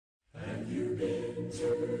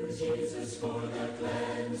Jesus for the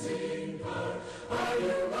cleansing power. Are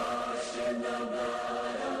you washed in the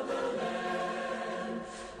blood of the Lamb?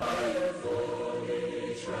 Are you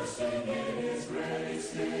fully trusting in His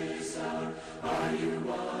grace this hour? Are you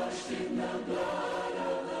washed in the blood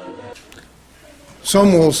of the Lamb?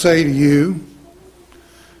 Some will say to you,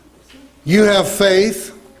 you have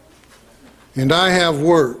faith and I have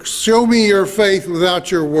works. Show me your faith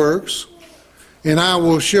without your works, and I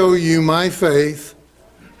will show you my faith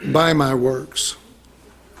by my works.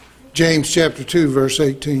 James chapter 2, verse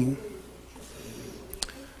 18.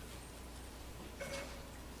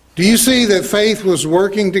 Do you see that faith was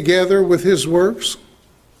working together with his works?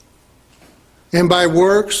 And by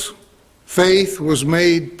works, faith was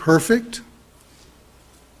made perfect?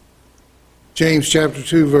 James chapter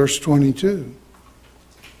 2, verse 22.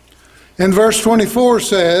 And verse 24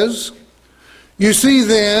 says, you see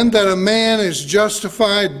then that a man is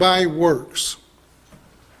justified by works,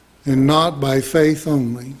 and not by faith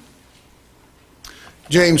only.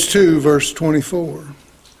 James 2, verse 24.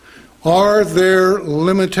 Are there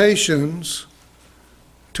limitations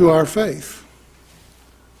to our faith?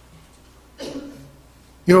 You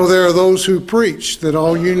know, there are those who preach that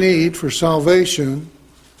all you need for salvation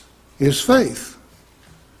is faith.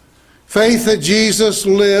 Faith that Jesus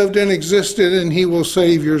lived and existed and He will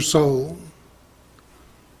save your soul.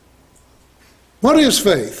 What is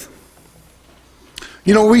faith?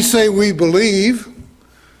 You know, we say we believe.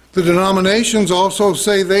 The denominations also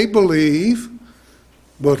say they believe.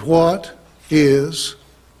 But what is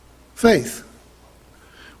faith?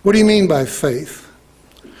 What do you mean by faith?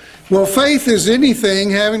 Well, faith is anything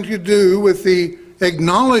having to do with the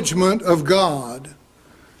acknowledgement of God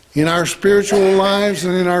in our spiritual lives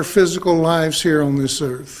and in our physical lives here on this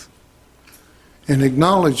earth. An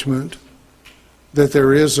acknowledgement that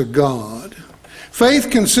there is a God.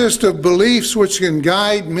 Faith consists of beliefs which can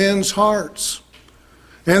guide men's hearts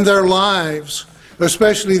and their lives,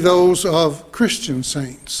 especially those of Christian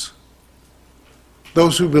saints.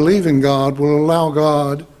 Those who believe in God will allow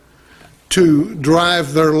God to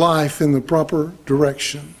drive their life in the proper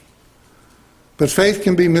direction. But faith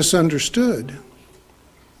can be misunderstood.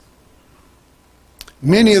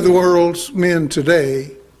 Many of the world's men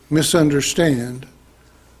today misunderstand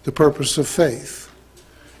the purpose of faith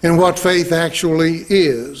and what faith actually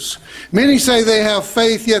is. Many say they have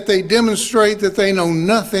faith, yet they demonstrate that they know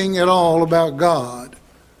nothing at all about God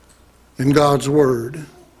and God's Word.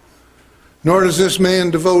 Nor does this man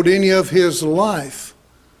devote any of his life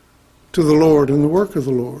to the Lord and the work of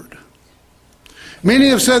the Lord. Many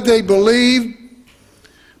have said they believe,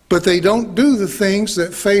 but they don't do the things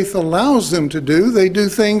that faith allows them to do. They do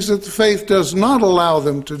things that the faith does not allow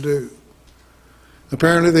them to do.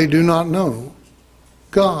 Apparently they do not know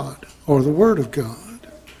God or the Word of God.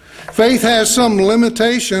 Faith has some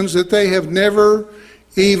limitations that they have never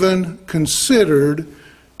even considered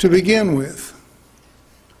to begin with.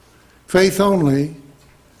 Faith only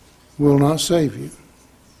will not save you.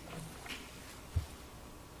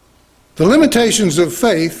 The limitations of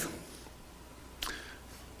faith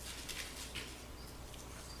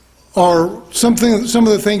are some of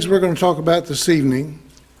the things we're going to talk about this evening.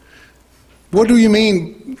 What do you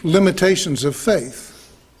mean, limitations of faith?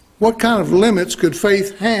 What kind of limits could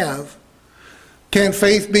faith have? Can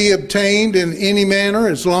faith be obtained in any manner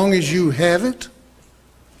as long as you have it?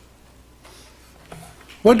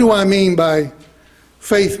 What do I mean by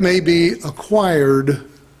faith may be acquired?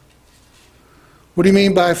 What do you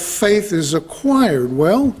mean by faith is acquired?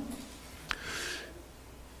 Well,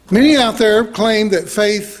 many out there claim that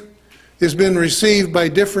faith has been received by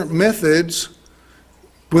different methods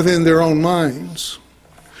within their own minds.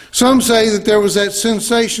 Some say that there was that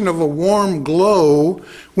sensation of a warm glow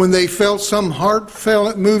when they felt some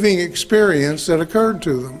heartfelt moving experience that occurred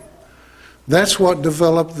to them. That's what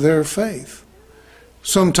developed their faith.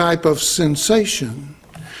 Some type of sensation.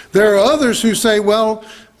 There are others who say, well,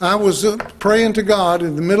 I was praying to God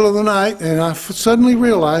in the middle of the night and I suddenly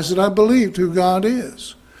realized that I believed who God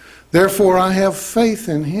is. Therefore, I have faith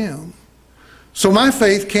in Him. So my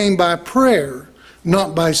faith came by prayer,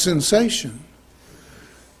 not by sensation.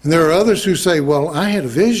 And there are others who say, well, I had a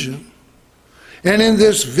vision. And in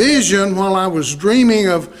this vision, while I was dreaming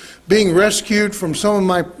of being rescued from some of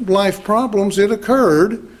my life problems, it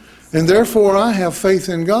occurred. And therefore, I have faith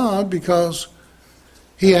in God because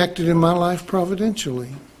He acted in my life providentially.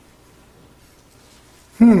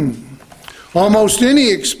 Almost any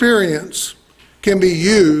experience can be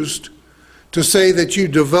used to say that you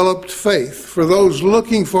developed faith. For those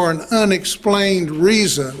looking for an unexplained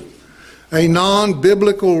reason, a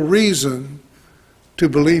non-biblical reason to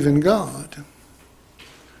believe in God.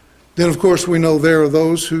 then of course we know there are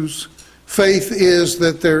those whose faith is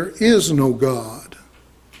that there is no God.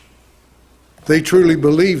 They truly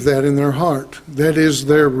believe that in their heart. That is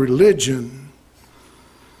their religion.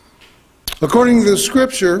 According to the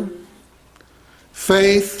Scripture,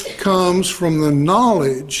 faith comes from the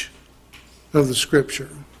knowledge of the Scripture.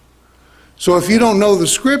 So if you don't know the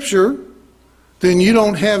Scripture, then you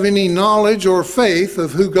don't have any knowledge or faith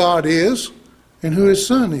of who God is and who His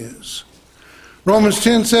Son is. Romans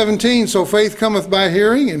 10:17, so faith cometh by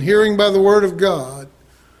hearing, and hearing by the Word of God.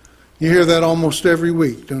 You hear that almost every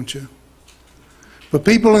week, don't you? But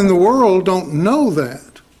people in the world don't know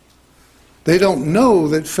that. They don't know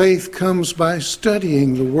that faith comes by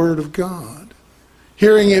studying the Word of God,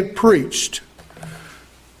 hearing it preached.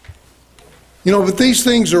 You know, but these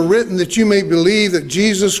things are written that you may believe that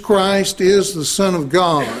Jesus Christ is the Son of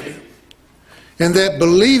God, and that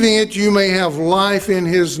believing it you may have life in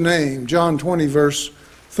His name. John 20, verse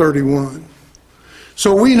 31.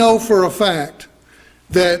 So we know for a fact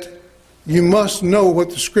that you must know what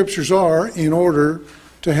the Scriptures are in order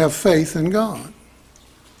to have faith in God.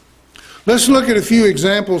 Let's look at a few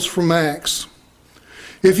examples from Acts.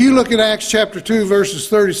 If you look at Acts chapter 2, verses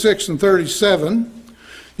 36 and 37,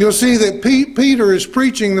 you'll see that Peter is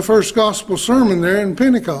preaching the first gospel sermon there in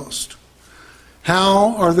Pentecost.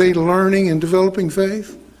 How are they learning and developing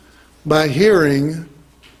faith? By hearing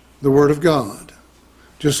the Word of God.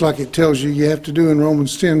 Just like it tells you have to do in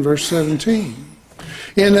Romans 10, verse 17.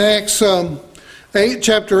 In Acts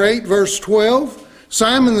chapter 8, verse 12,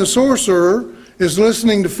 Simon the sorcerer is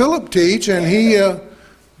listening to Philip teach, and he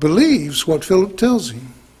believes what Philip tells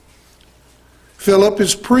him. Philip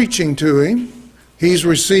is preaching to him. He's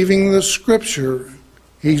receiving the Scripture.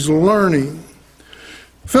 He's learning.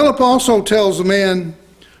 Philip also tells a man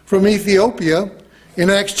from Ethiopia in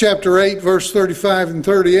Acts chapter 8, verse 35 and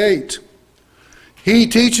 38. He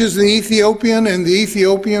teaches the Ethiopian, and the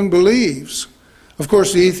Ethiopian believes. Of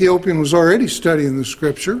course, the Ethiopian was already studying the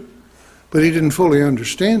Scripture, but he didn't fully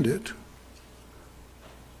understand it.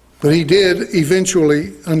 But he did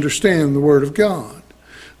eventually understand the Word of God.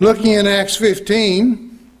 Looking in Acts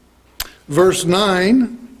 15, verse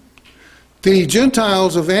 9, the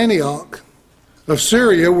Gentiles of Antioch of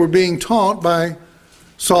Syria were being taught by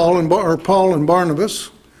Paul and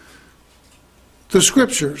Barnabas the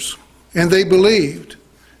Scriptures, and they believed,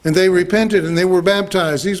 and they repented, and they were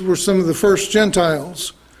baptized. These were some of the first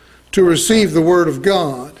Gentiles to receive the Word of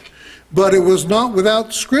God. But it was not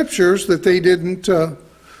without Scriptures that they didn't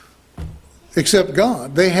accept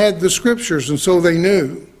God. They had the Scriptures, and so they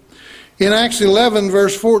knew. In Acts 11,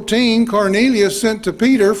 verse 14, Cornelius sent to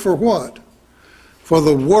Peter for what? For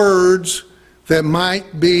the words that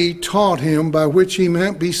might be taught him by which he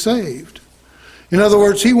might be saved. In other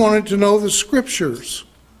words, he wanted to know the Scriptures.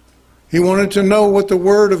 He wanted to know what the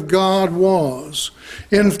Word of God was.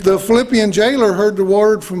 And the Philippian jailer heard the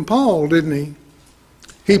word from Paul, didn't he?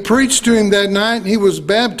 He preached to him that night, and he was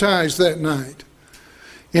baptized that night.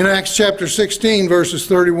 In Acts chapter 16, verses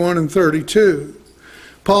 31 and 32.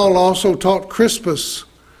 Paul also taught Crispus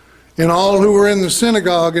and all who were in the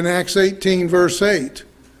synagogue in Acts 18, verse 8,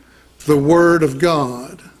 the Word of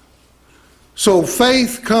God. So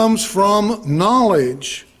faith comes from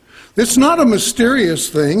knowledge. It's not a mysterious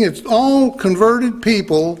thing. It's all converted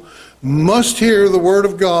people must hear the Word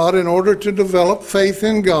of God in order to develop faith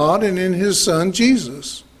in God and in His Son,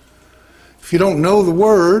 Jesus. If you don't know the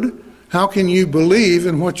Word, how can you believe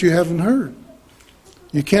in what you haven't heard?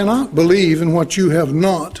 You cannot believe in what you have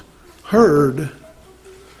not heard.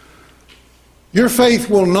 Your faith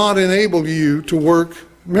will not enable you to work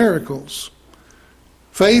miracles.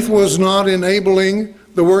 Faith was not enabling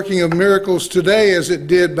the working of miracles today as it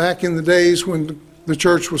did back in the days when the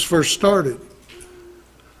church was first started.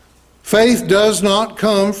 Faith does not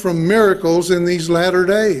come from miracles in these latter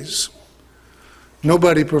days.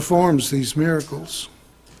 Nobody performs these miracles.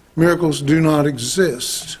 Miracles do not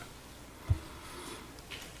exist.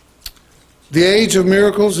 The age of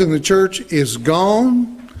miracles in the church is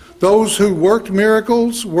gone. Those who worked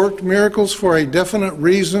miracles for a definite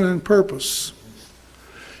reason and purpose.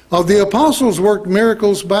 The apostles worked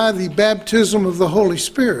miracles by the baptism of the Holy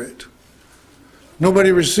Spirit.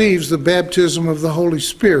 Nobody receives the baptism of the Holy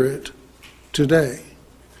Spirit today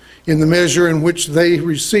in the measure in which they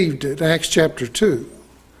received it, Acts chapter 2.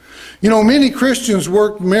 You know, many Christians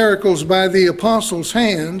worked miracles by the apostles'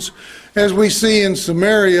 hands, as we see in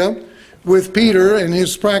Samaria with Peter and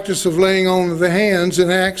his practice of laying on of the hands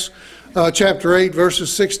in Acts chapter 8,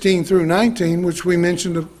 verses 16 through 19, which we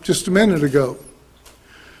mentioned just a minute ago.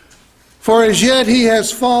 For as yet he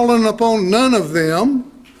has fallen upon none of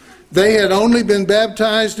them. They had only been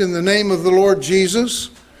baptized in the name of the Lord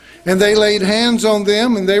Jesus, and they laid hands on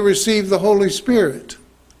them, and they received the Holy Spirit.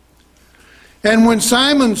 And when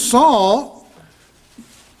Simon saw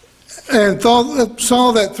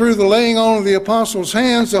that through the laying on of the apostles'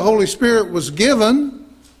 hands the Holy Spirit was given,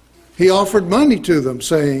 he offered money to them,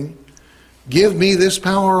 saying, "Give me this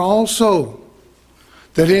power also,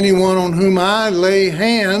 that anyone on whom I lay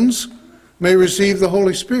hands may receive the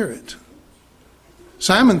Holy Spirit."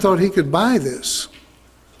 Simon thought he could buy this,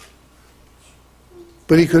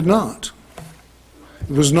 but he could not.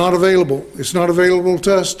 It was not available. It's not available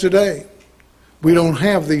to us today. We don't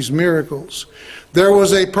have these miracles. There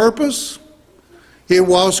was a purpose. It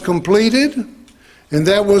was completed, and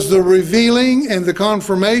that was the revealing and the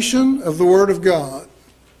confirmation of the Word of God.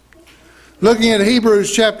 Looking at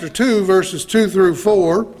Hebrews chapter 2, verses 2 through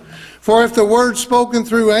 4, "For if the word spoken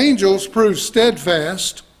through angels proves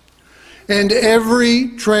steadfast, and every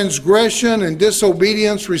transgression and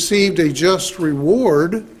disobedience received a just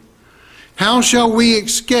reward, how shall we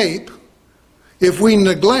escape if we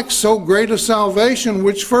neglect so great a salvation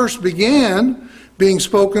which first began being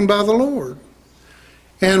spoken by the Lord,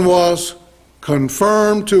 and was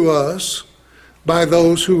confirmed to us by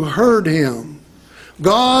those who heard him?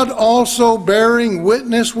 God also bearing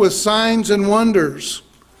witness with signs and wonders,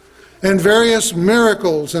 and various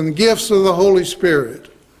miracles and gifts of the Holy Spirit,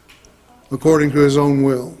 according to his own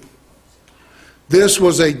will." This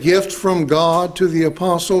was a gift from God to the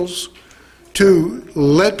apostles to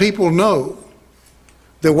let people know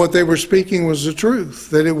that what they were speaking was the truth,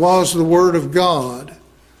 that it was the Word of God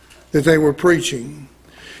that they were preaching.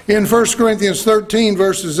 In 1 Corinthians 13,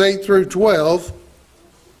 verses 8 through 12,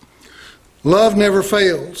 love never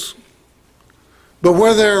fails, but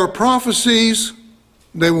where there are prophecies,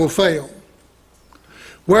 they will fail.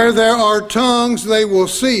 Where there are tongues, they will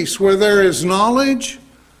cease. Where there is knowledge,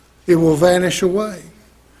 it will vanish away.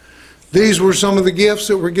 These were some of the gifts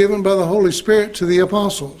that were given by the Holy Spirit to the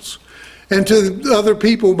apostles, and to other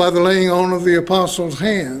people by the laying on of the apostles'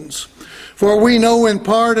 hands. "For we know in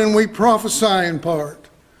part, and we prophesy in part.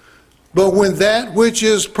 But when that which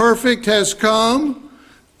is perfect has come,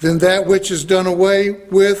 then that which is done away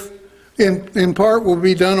with, in part will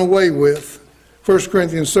be done away with." 1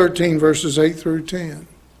 Corinthians 13, verses 8 through 10.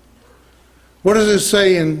 What does it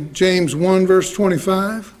say in James 1, verse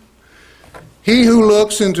 25? "He who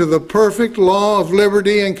looks into the perfect law of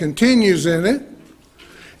liberty and continues in it,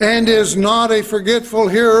 and is not a forgetful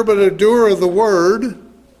hearer but a doer of the word,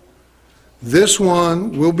 this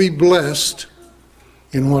one will be blessed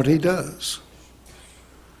in what he does."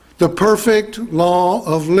 The perfect law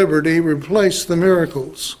of liberty replaced the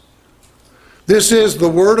miracles. This is the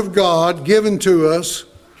Word of God given to us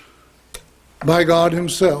by God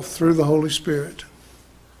himself through the Holy Spirit.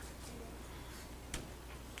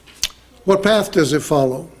 What path does it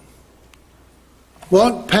follow?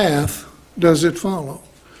 What path does it follow?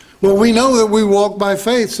 Well, we know that we walk by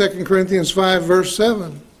faith, 2 Corinthians 5, verse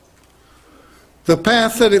 7. The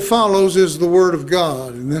path that it follows is the Word of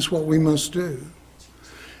God, and that's what we must do.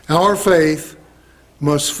 Our faith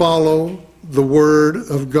must follow the Word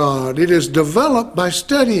of God. It is developed by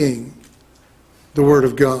studying the Word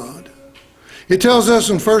of God. It tells us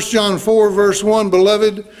in 1 John 4, verse 1,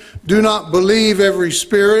 "Beloved, do not believe every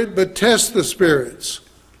spirit, but test the spirits,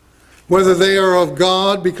 whether they are of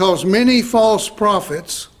God, because many false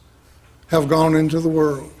prophets have gone into the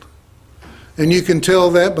world." And you can tell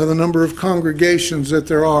that by the number of congregations that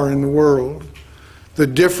there are in the world. The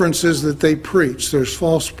differences that they preach. There's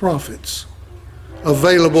false prophets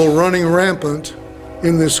available, running rampant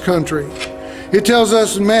in this country. It tells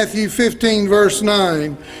us in Matthew 15, verse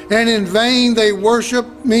 9, "And in vain they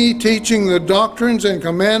worship me, teaching the doctrines and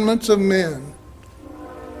commandments of men."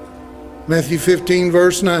 Matthew 15,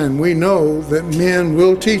 verse 9. We know that men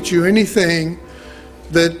will teach you anything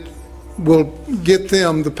that will get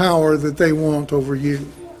them the power that they want over you.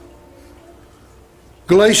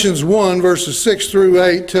 Galatians 1, verses 6 through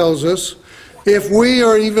 8 tells us, "If we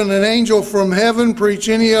or even an angel from heaven preach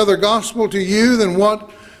any other gospel to you than what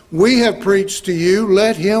we have preached to you,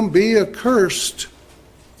 let him be accursed."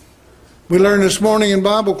 We learned this morning in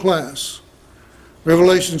Bible class,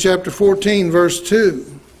 Revelation chapter 14, verse 2,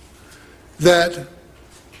 that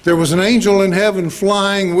there was an angel in heaven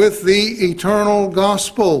flying with the eternal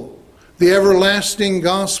gospel, the everlasting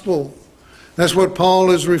gospel. That's what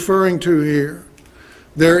Paul is referring to here.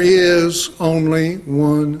 There is only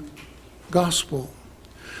one gospel.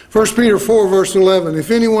 1 Peter 4, verse 11,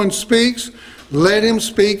 "If anyone speaks, let him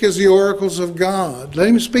speak as the oracles of God." Let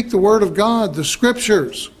him speak the Word of God, the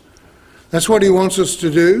Scriptures. That's what he wants us to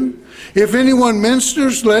do. "If anyone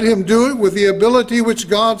ministers, let him do it with the ability which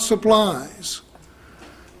God supplies,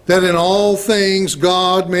 that in all things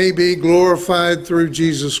God may be glorified through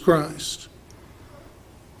Jesus Christ,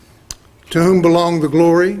 to whom belong the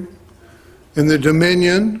glory and the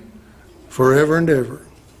dominion forever and ever.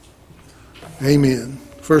 Amen.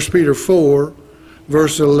 1 Peter 4,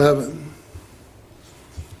 verse 11.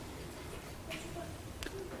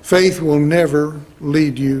 Faith will never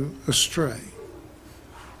lead you astray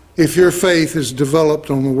if your faith is developed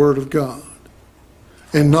on the Word of God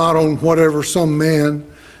and not on whatever some man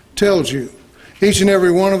tells you. Each and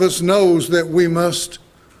every one of us knows that we must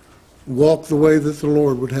walk the way that the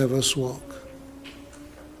Lord would have us walk.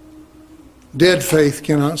 Dead faith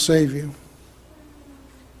cannot save you.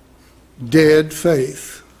 Dead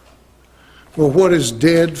faith. Well, what is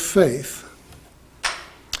dead faith?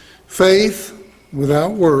 Faith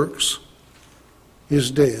without works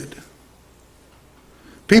is dead.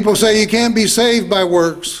 People say you can't be saved by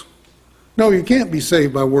works. No, you can't be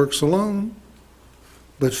saved by works alone.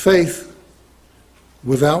 But faith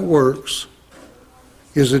without works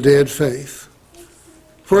is a dead faith.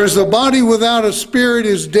 For as the body without a spirit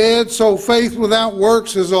is dead, so faith without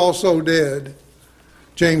works is also dead.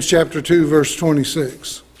 James chapter 2, verse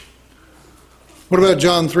 26. What about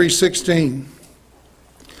John 3:16?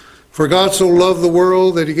 For God so loved the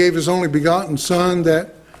world that he gave his only begotten Son,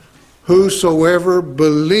 that whosoever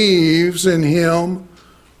believes in him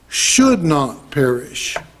should not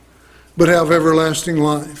perish, but have everlasting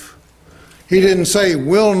life. He didn't say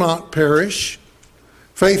will not perish.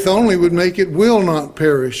 Faith only would make it will not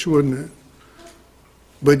perish, wouldn't it?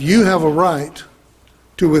 But you have a right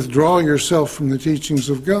to withdraw yourself from the teachings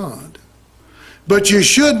of God. But you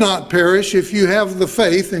should not perish if you have the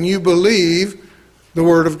faith and you believe the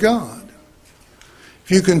Word of God.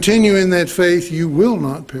 If you continue in that faith, you will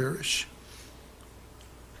not perish.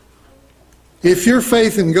 If your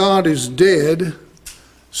faith in God is dead,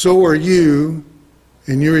 so are you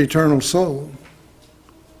in your eternal soul.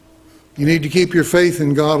 You need to keep your faith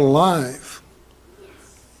in God alive.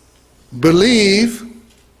 Believe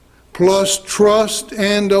plus trust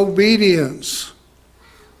and obedience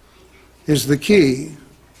is the key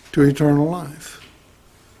to eternal life.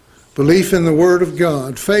 Belief in the Word of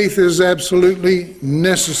God. Faith is absolutely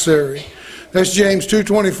necessary. That's James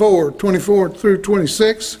 2:24, 24 through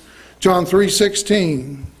 26, John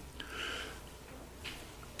 3:16.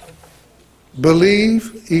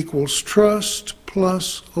 Believe equals trust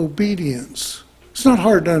plus obedience. It's not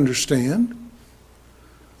hard to understand.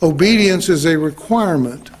 Obedience is a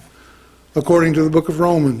requirement according to the book of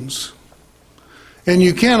Romans. And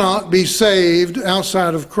you cannot be saved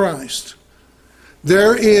outside of Christ.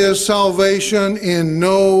 There is salvation in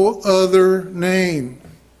no other name.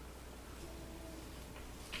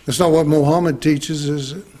 That's not what Muhammad teaches,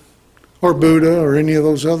 is it? Or Buddha or any of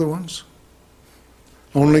those other ones.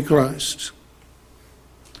 Only Christ.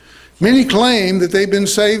 Many claim that they've been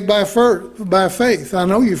saved by faith. I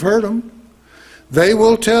know you've heard them. They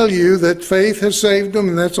will tell you that faith has saved them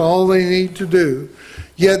and that's all they need to do.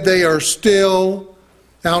 Yet they are still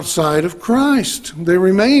outside of Christ. They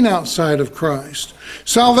remain outside of Christ.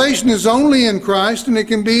 Salvation is only in Christ and it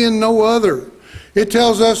can be in no other. It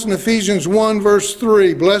tells us in Ephesians 1 verse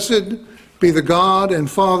 3, Blessed be the God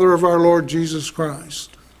and Father of our Lord Jesus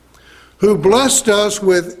Christ, who blessed us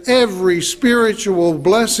with every spiritual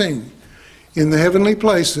blessing in the heavenly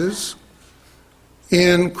places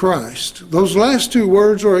in Christ. Those last two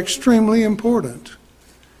words are extremely important.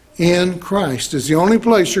 In Christ is the only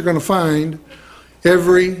place you're going to find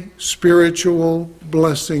every spiritual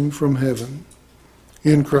blessing from heaven.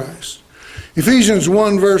 In Christ. Ephesians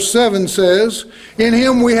 1 verse 7 says, In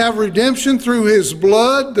him we have redemption through his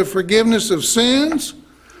blood, the forgiveness of sins,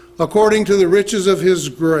 according to the riches of his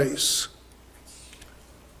grace.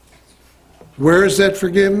 Where is that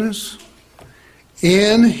forgiveness?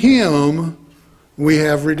 In him we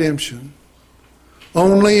have redemption.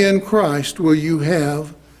 Only in Christ will you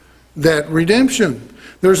have that redemption.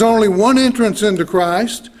 There's only one entrance into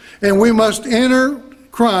Christ, and we must enter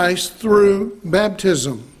Christ through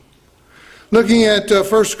baptism. Looking at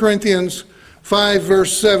 1 Corinthians 5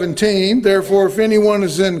 verse 17, Therefore if anyone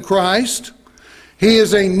is in Christ, he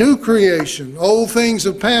is a new creation. Old things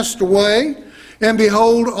have passed away, and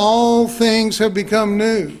behold, all things have become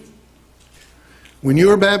new. When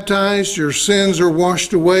you are baptized, your sins are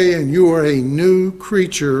washed away and you are a new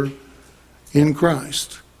creature in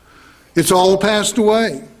Christ. It's all passed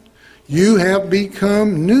away. You have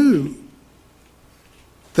become new.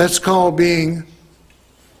 That's called being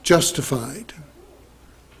justified.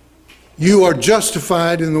 You are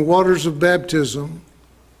justified in the waters of baptism,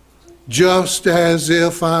 just as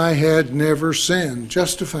if I had never sinned.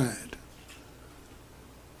 Justified.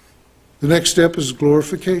 The next step is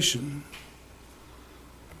glorification.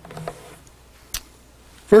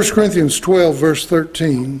 1 Corinthians 12, verse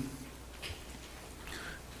 13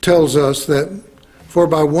 tells us that, "For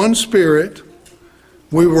by one Spirit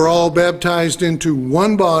we were all baptized into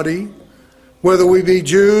one body, whether we be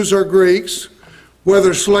Jews or Greeks,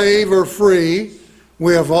 whether slave or free,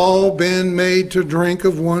 we have all been made to drink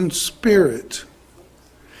of one Spirit."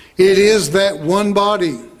 It is that one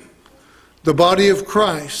body, the body of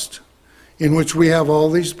Christ, in which we have all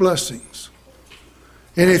these blessings.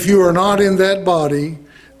 And if you are not in that body,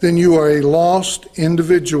 then you are a lost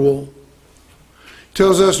individual. It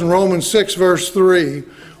tells us in Romans 6, verse 3,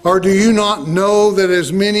 "Or do you not know that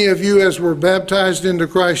as many of you as were baptized into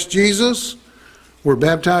Christ Jesus were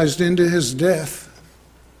baptized into his death?"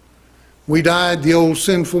 We died the old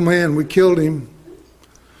sinful man. We killed him.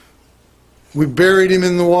 We buried him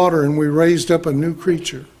in the water, and we raised up a new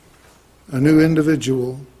creature, a new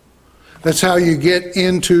individual. That's how you get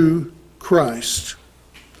into Christ.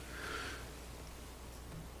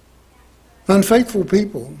 Unfaithful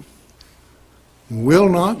people will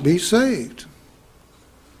not be saved.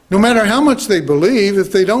 No matter how much they believe,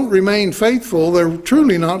 if they don't remain faithful, they're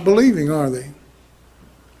truly not believing, are they?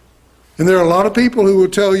 And there are a lot of people who will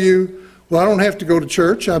tell you, "Well, I don't have to go to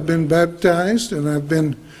church. I've been baptized and I've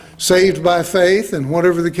been saved by faith," and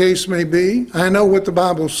whatever the case may be. I know what the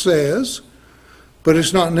Bible says, but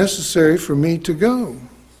it's not necessary for me to go.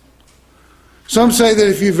 Some say that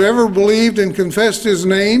if you've ever believed and confessed his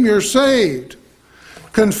name, you're saved.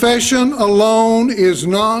 Confession alone is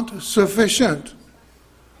not sufficient.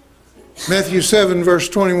 Matthew 7, verse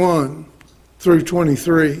 21 through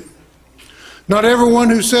 23. "Not everyone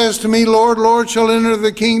who says to me, 'Lord, Lord,' shall enter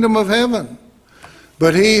the kingdom of heaven,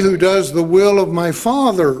 but he who does the will of my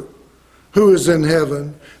Father who is in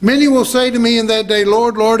heaven. Many will say to me in that day,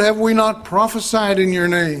 'Lord, Lord, have we not prophesied in your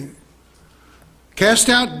name, cast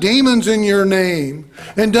out demons in your name,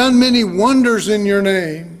 and done many wonders in your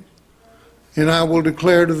name?' And I will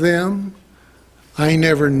declare to them, 'I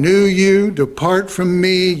never knew you. Depart from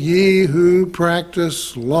me, ye who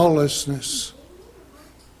practice lawlessness.'"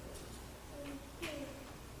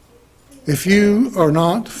 If you are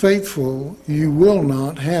not faithful, you will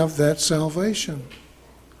not have that salvation.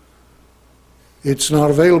 It's not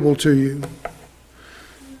available to you.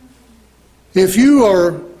 If you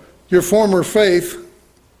are your former faith,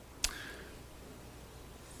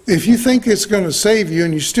 if you think it's going to save you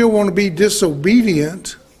and you still want to be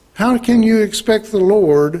disobedient, how can you expect the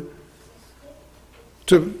Lord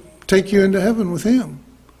to take you into heaven with him?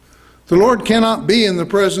 The Lord cannot be in the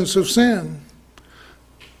presence of sin.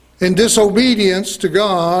 And disobedience to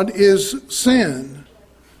God is sin.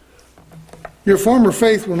 Your former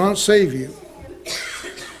faith will not save you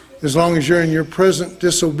as long as you're in your present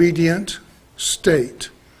disobedient state.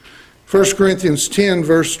 1 Corinthians 10,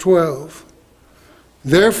 verse 12.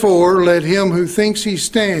 "Therefore, let him who thinks he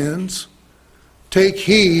stands take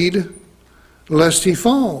heed lest he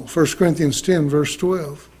fall." 1 Corinthians 10, verse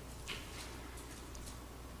 12.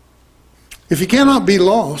 If you cannot be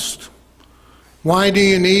lost, why do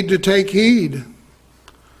you need to take heed?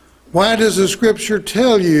 Why does the Scripture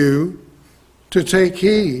tell you to take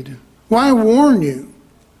heed? Why warn you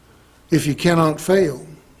if you cannot fail?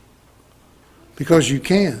 Because you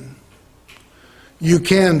can. You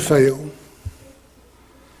can fail.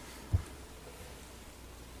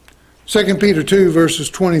 2 Peter 2, verses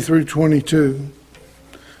 20 through 22.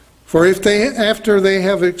 "For if they, after they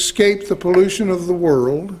have escaped the pollution of the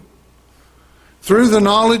world, through the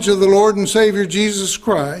knowledge of the Lord and Savior Jesus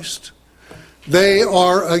Christ, they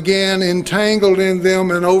are again entangled in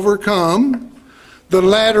them and overcome, the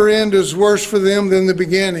latter end is worse for them than the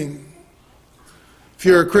beginning." If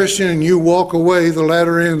you're a Christian and you walk away, the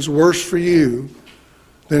latter end's worse for you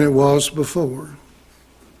than it was before.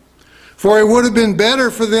 "For it would have been better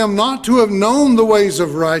for them not to have known the ways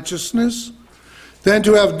of righteousness than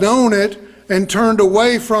to have known it and turned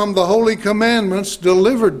away from the holy commandments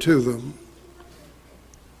delivered to them.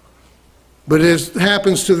 But it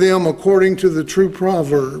happens to them according to the true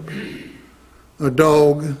proverb, a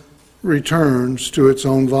dog returns to its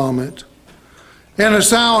own vomit, and a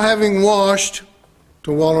sow having washed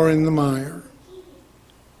to wallow in the mire."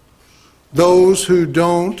 Those who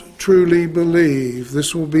don't truly believe,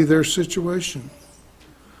 this will be their situation.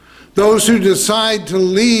 Those who decide to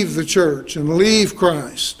leave the church and leave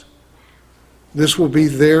Christ, this will be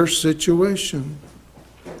their situation,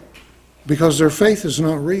 because their faith is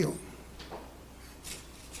not real.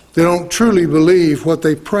 They don't truly believe what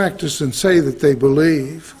they practice and say that they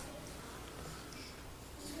believe.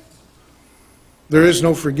 There is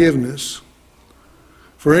no forgiveness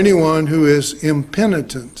for anyone who is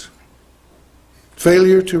impenitent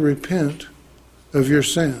Failure to repent of your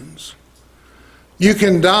sins. You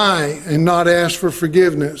can die and not ask for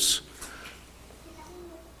forgiveness,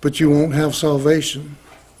 but you won't have salvation.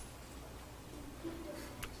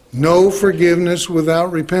 No forgiveness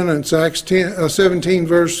without repentance. Acts 17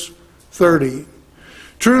 verse 30.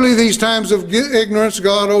 Truly these times of ignorance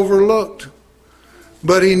God overlooked,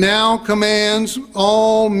 but he now commands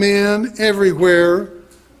all men everywhere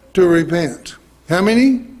to repent. How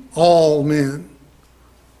many? All men.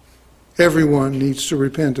 Everyone needs to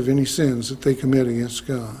repent of any sins that they commit against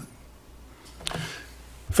God.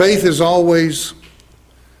 Faith is always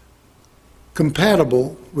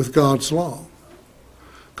compatible with God's law.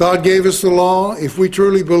 God gave us the law. If we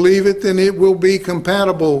truly believe it, then it will be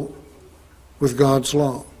compatible with God's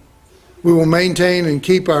law. We will maintain and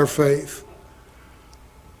keep our faith.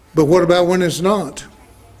 But what about when it's not?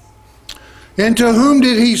 And to whom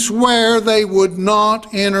did he swear they would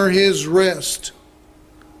not enter his rest?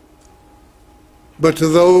 But to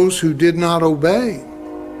those who did not obey.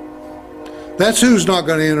 That's who's not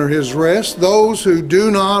going to enter his rest. Those who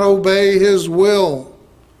do not obey his will.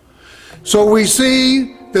 So we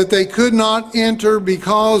see that they could not enter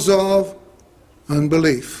because of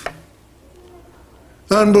unbelief.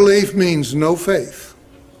 Unbelief means no faith.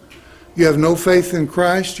 You have no faith in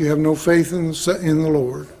Christ. You have no faith in the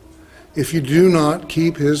Lord. If you do not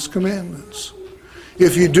keep his commandments.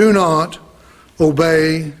 If you do not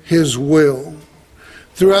obey his will.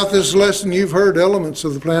 Throughout this lesson, you've heard elements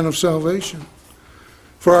of the plan of salvation.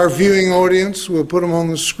 For our viewing audience, we'll put them on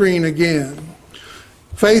the screen again.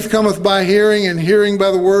 Faith cometh by hearing, and hearing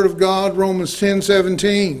by the word of God, Romans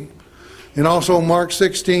 10:17. And also Mark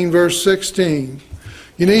 16, verse 16.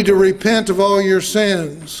 You need to repent of all your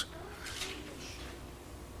sins.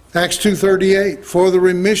 Acts 2:38. For the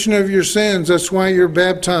remission of your sins, that's why you're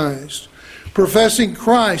baptized. Professing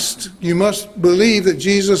Christ, you must believe that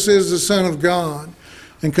Jesus is the Son of God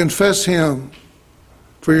and confess him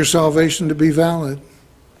for your salvation to be valid.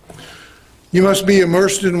 You must be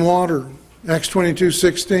immersed in water. Acts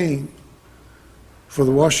 22:16. For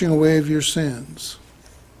the washing away of your sins.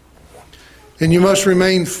 And you must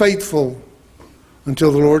remain faithful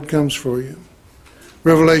until the Lord comes for you.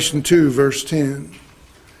 Revelation 2, verse 10.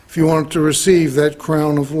 If you want to receive that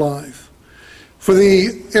crown of life. For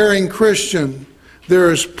the erring Christian,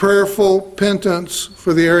 there is prayerful penance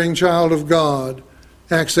for the erring child of God.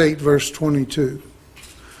 Acts 8, verse 22. I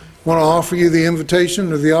want to offer you the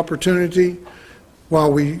invitation or the opportunity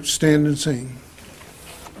while we stand and sing.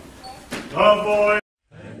 Oh boy.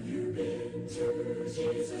 Have you been to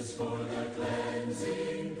Jesus for the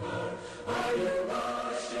cleansing power? Are you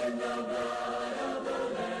washed in the blood of the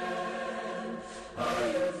Lamb? Are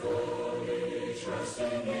you fully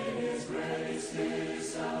trusting in his grace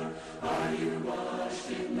this hour? Are you washed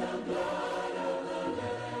in the blood